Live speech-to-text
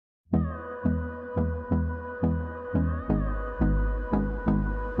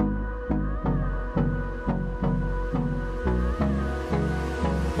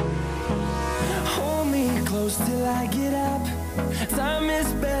close till I get up. Time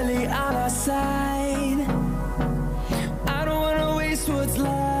is barely on our side. I don't wanna waste what's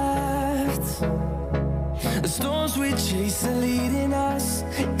left. The storms we chase are leading us,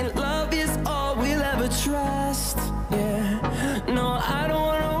 and love is all we'll ever trust. Yeah, no, I don't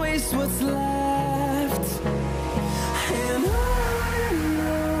wanna waste what's left. And on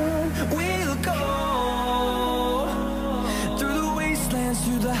we'll go, through the wastelands,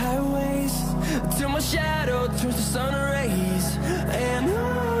 through the highways, till my shadow turns to sun rays. And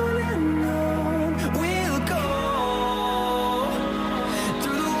on we'll go,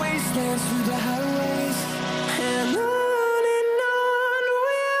 through the wastelands, through the highways, and on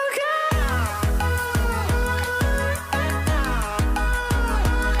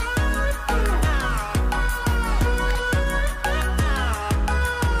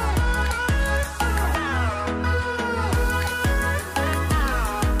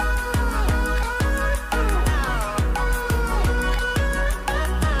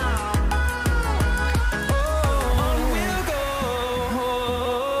we'll go.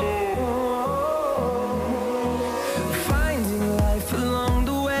 Finding life along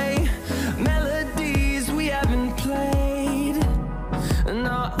the way, melodies we haven't played.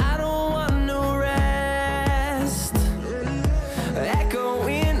 No, I don't want no rest.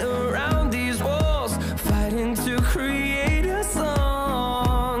 Echoing around these walls, fighting to create a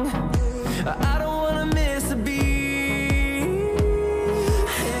song. I don't wanna miss a beat.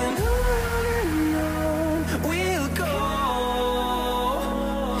 And on we'll go,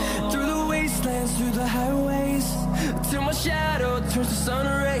 through the wastelands, through the highways, till my shadow turns to sun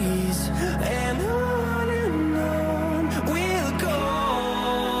rays. And on we'll go,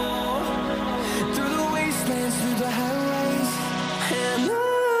 through the wastelands, through the highways, and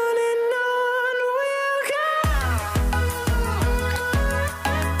on we'll go.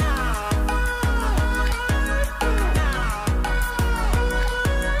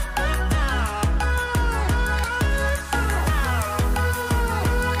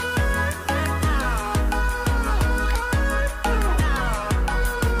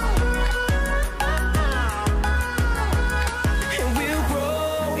 And we'll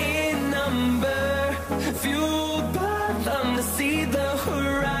grow in number, fueled by them to see the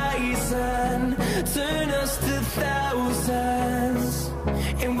horizon, turn us to thousands.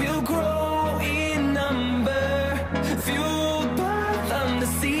 And we'll grow in number, fueled by them to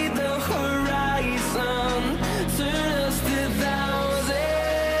see the horizon, turn us to thousands.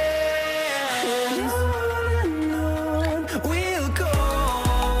 And on we'll go,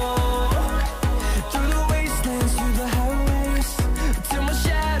 through the wastelands, through the highways, till my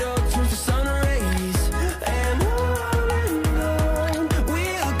shadow turns to sun rays. And on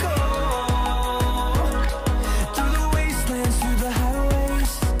we'll go, through the wastelands, through the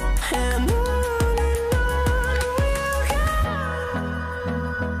highways, and on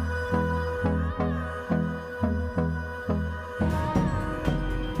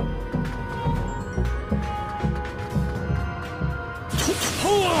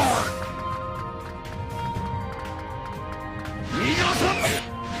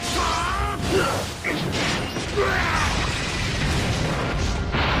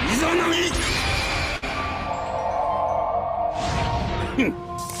we'll go.